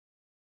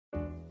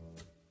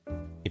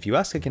If you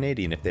ask a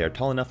Canadian if they are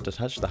tall enough to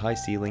touch the high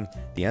ceiling,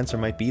 the answer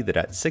might be that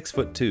at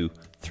 6'2",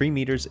 3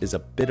 meters is a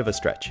bit of a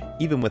stretch,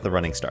 even with a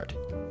running start.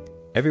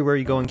 Everywhere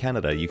you go in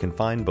Canada, you can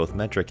find both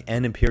metric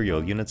and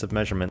imperial units of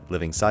measurement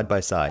living side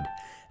by side,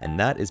 and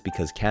that is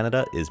because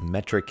Canada is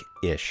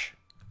metric-ish.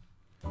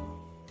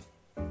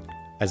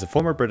 As a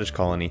former British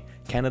colony,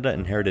 Canada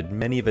inherited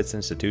many of its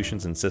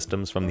institutions and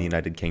systems from the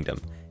United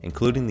Kingdom,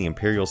 including the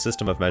imperial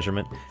system of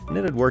measurement, and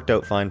it had worked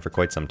out fine for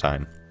quite some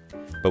time.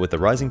 But with the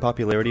rising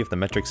popularity of the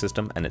metric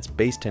system and its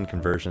base 10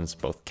 conversions,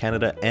 both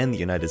Canada and the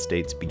United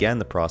States began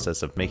the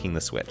process of making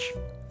the switch.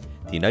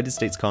 The United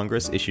States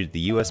Congress issued the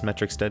US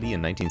Metric Study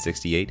in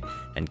 1968,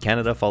 and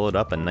Canada followed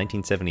up in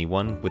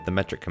 1971 with the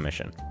Metric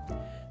Commission.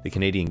 The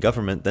Canadian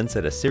government then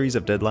set a series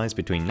of deadlines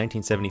between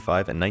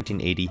 1975 and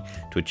 1980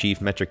 to achieve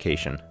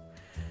metrication.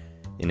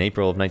 In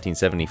April of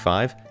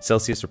 1975,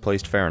 Celsius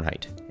replaced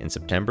Fahrenheit. In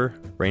September,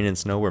 rain and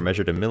snow were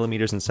measured in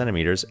millimeters and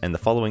centimeters, and the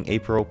following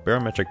April,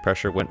 barometric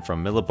pressure went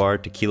from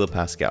millibar to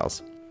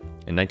kilopascals.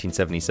 In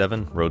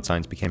 1977, road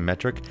signs became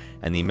metric,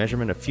 and the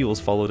measurement of fuels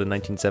followed in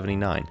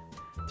 1979.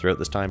 Throughout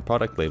this time,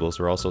 product labels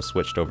were also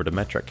switched over to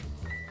metric.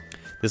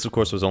 This of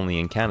course was only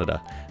in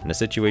Canada, and the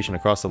situation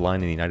across the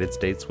line in the United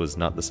States was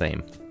not the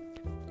same.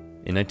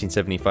 In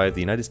 1975, the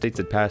United States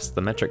had passed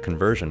the Metric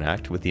Conversion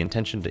Act with the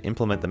intention to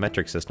implement the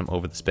metric system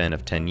over the span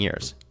of 10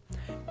 years.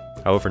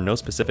 However, no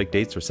specific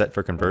dates were set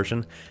for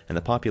conversion, and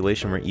the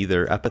population were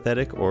either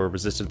apathetic or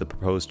resisted the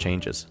proposed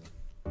changes.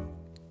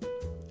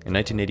 In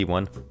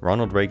 1981,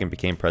 Ronald Reagan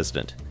became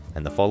president,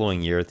 and the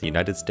following year the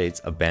United States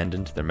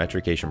abandoned their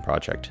metrication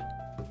project.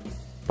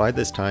 By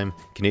this time,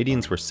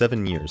 Canadians were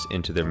 7 years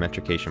into their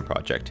metrication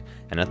project,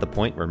 and at the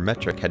point where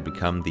metric had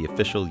become the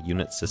official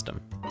unit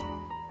system.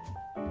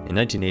 In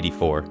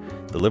 1984,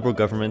 the Liberal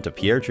government of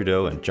Pierre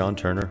Trudeau and John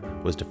Turner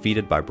was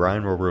defeated by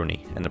Brian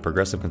Mulroney and the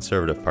Progressive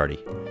Conservative Party.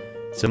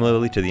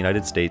 Similarly to the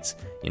United States,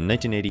 in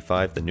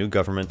 1985 the new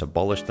government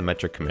abolished the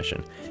Metric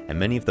Commission, and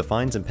many of the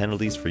fines and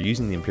penalties for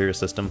using the imperial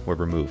system were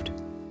removed.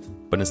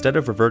 But instead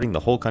of reverting the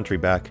whole country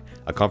back,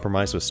 a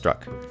compromise was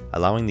struck,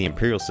 allowing the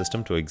imperial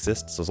system to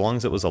exist as long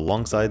as it was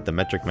alongside the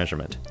metric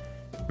measurement.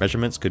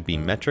 Measurements could be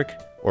metric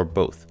or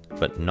both,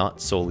 but not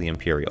solely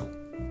imperial.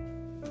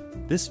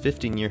 This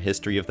 15-year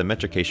history of the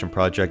metrication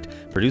project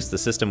produced the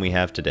system we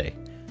have today,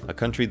 a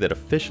country that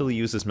officially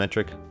uses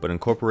metric but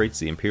incorporates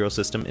the imperial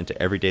system into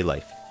everyday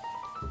life.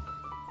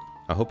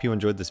 I hope you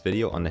enjoyed this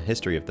video on the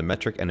history of the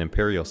metric and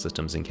imperial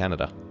systems in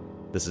Canada.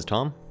 This is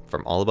Tom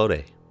from All About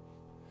A.